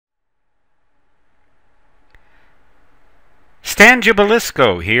Stan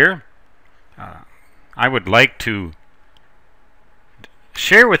Gibilisco here. I would like to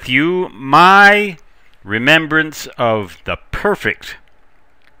share with you my remembrance of the perfect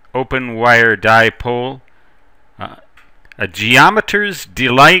open wire dipole, a geometer's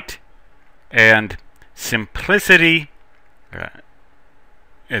delight and simplicity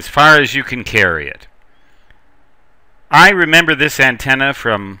as far as you can carry it. I remember this antenna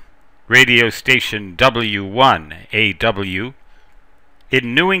from radio station W1AW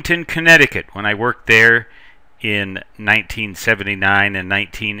in Newington, Connecticut, when I worked there in 1979 and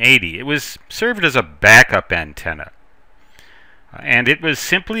 1980. It was served as a backup antenna, and it was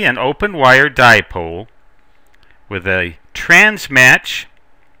simply an open wire dipole with a transmatch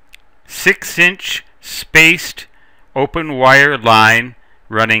 6-inch spaced open wire line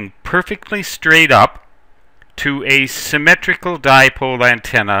running perfectly straight up to a symmetrical dipole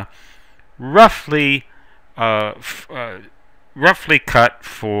antenna roughly cut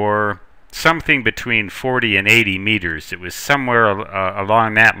for something between 40 and 80 meters. It was somewhere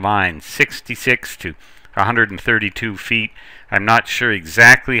along that line, 66 to 132 feet. I'm not sure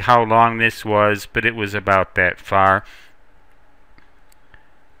exactly how long this was, but it was about that far.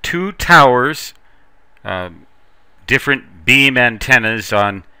 2 towers, different beam antennas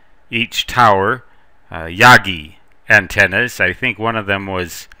on each tower, Yagi antennas. I think one of them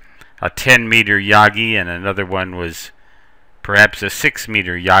was a 10-meter Yagi and another one was perhaps a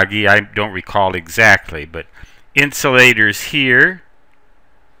 6-meter Yagi. I don't recall exactly, but insulators here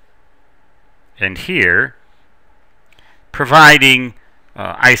and here, providing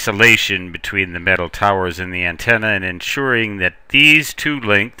isolation between the metal towers and the antenna and ensuring that these two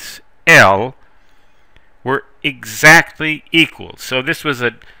lengths, L, were exactly equal. So this was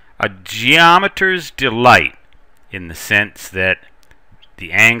a geometer's delight in the sense that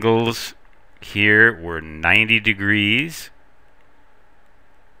the angles here were 90 degrees.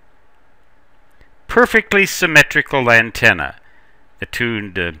 Perfectly symmetrical antenna. The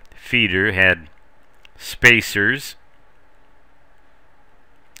tuned feeder had spacers,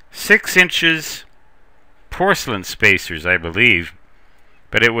 6 inches porcelain spacers, I believe,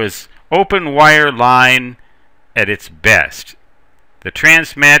 but it was open wire line at its best. The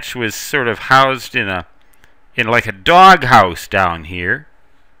transmatch was sort of housed in like a dog house down here.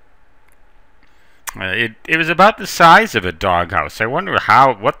 It was about the size of a doghouse. I wonder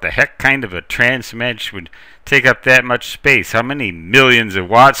what the heck kind of a transmatch would take up that much space. How many millions of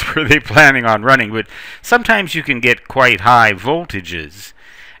watts were they planning on running? But sometimes you can get quite high voltages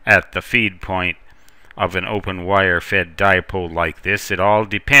at the feed point of an open wire fed dipole like this. It all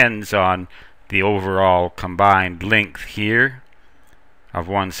depends on the overall combined length here of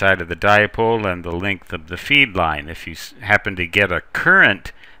one side of the dipole and the length of the feed line. If you happen to get a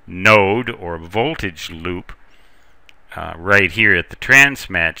current node or voltage loop right here at the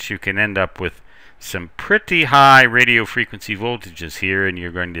transmatch, you can end up with some pretty high radio frequency voltages here, and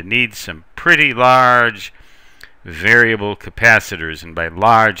you're going to need some pretty large variable capacitors. And by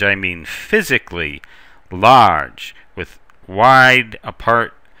large I mean physically large, with wide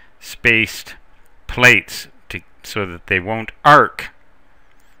apart spaced plates so that they won't arc.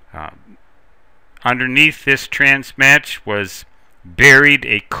 Underneath this transmatch was buried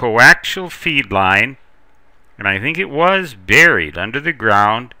a coaxial feed line, and I think it was buried under the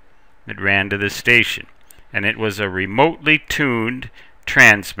ground that ran to the station. And it was a remotely tuned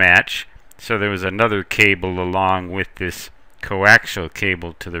transmatch, so there was another cable along with this coaxial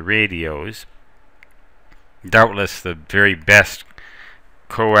cable to the radios. Doubtless the very best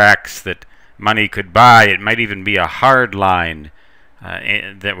coax that money could buy. It might even be a hard line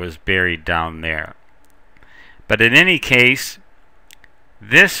that was buried down there. But in any case,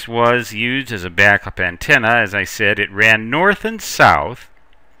 this was used as a backup antenna. As I said, it ran north and south,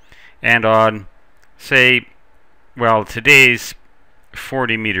 and on, say, well, today's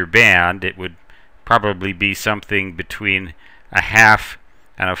 40-meter band, it would probably be something between a half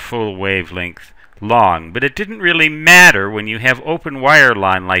and a full wavelength long. But it didn't really matter when you have open wire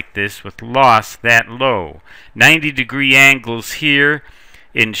line like this with loss that low. 90-degree angles here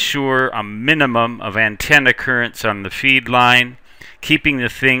ensure a minimum of antenna currents on the feed line. Keeping the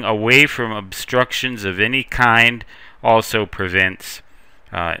thing away from obstructions of any kind also prevents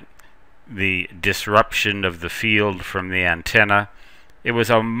the disruption of the field from the antenna. It was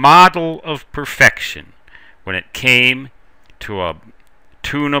a model of perfection when it came to a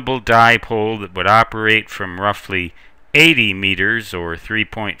tunable dipole that would operate from roughly 80 meters or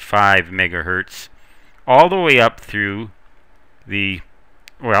 3.5 megahertz all the way up through the,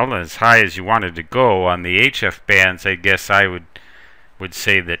 well, as high as you wanted to go on the HF bands. I guess I would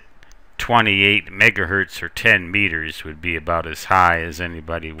say that 28 megahertz or 10 meters would be about as high as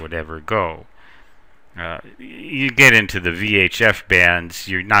anybody would ever go. You get into the VHF bands,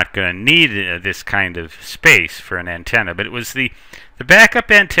 you're not going to need this kind of space for an antenna. But it was the backup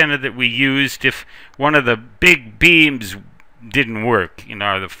antenna that we used if one of the big beams didn't work. You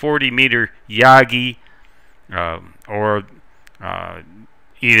know, the 40-meter Yagi or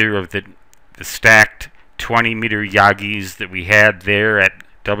either of the stacked 20-meter Yagis that we had there at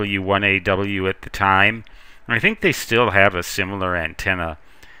W1AW at the time. And I think they still have a similar antenna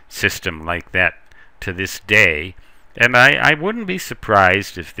system like that to this day. And I wouldn't be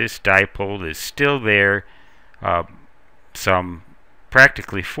surprised if this dipole is still there some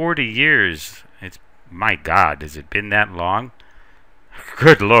practically 40 years. It's, my God, has it been that long?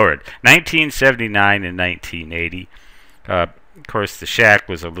 Good Lord. 1979 and 1980. Of course, the shack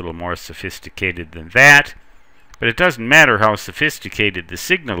was a little more sophisticated than that. But it doesn't matter how sophisticated the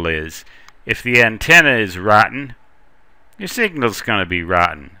signal is. If the antenna is rotten, your signal's going to be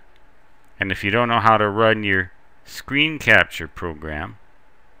rotten. And if you don't know how to run your screen capture program,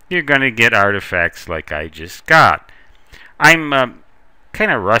 you're going to get artifacts like I just got. I'm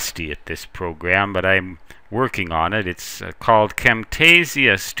kind of rusty at this program, but I'm working on it. It's called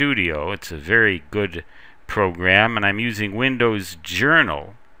Camtasia Studio. It's a very good program, and I'm using Windows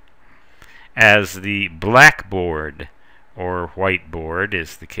Journal as the blackboard, or whiteboard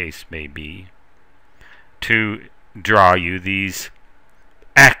as the case may be, to draw you these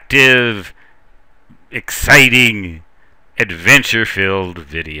active, exciting, adventure-filled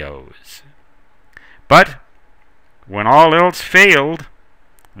videos. But when all else failed,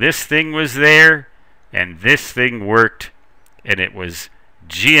 this thing was there, and this thing worked, and it was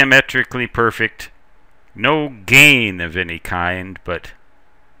geometrically perfect. No gain of any kind, but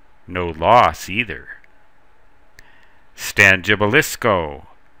no loss either. Stan Gibilisco,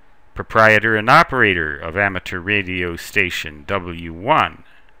 proprietor and operator of amateur radio station W1.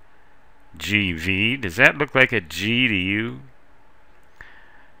 GV, does that look like a G to you?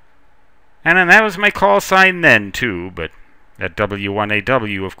 And then that was my call sign then too, but at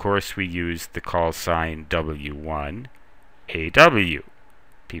W1AW, of course, we used the call sign W1AW.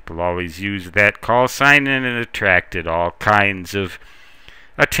 People always used that call sign, and it attracted all kinds of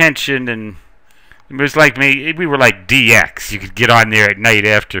attention, and it was like we were like DX. You could get on there at night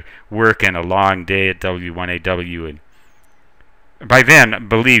after work and a long day at W1AW, and by then,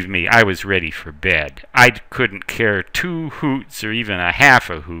 believe me, I was ready for bed. I couldn't care two hoots or even a half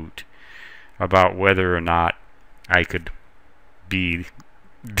a hoot about whether or not I could be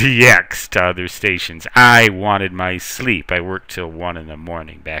DX to other stations. I wanted my sleep. I worked till 1 in the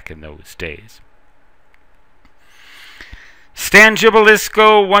morning back in those days. Stan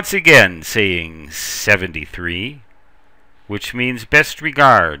Gibilisco once again saying 73, which means best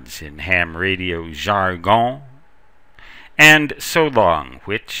regards in ham radio jargon, and so long,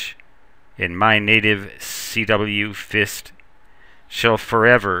 which, in my native CW fist, shall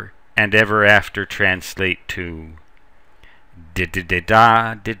forever and ever after translate to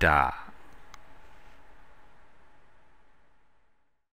da-da-da-da-da-da.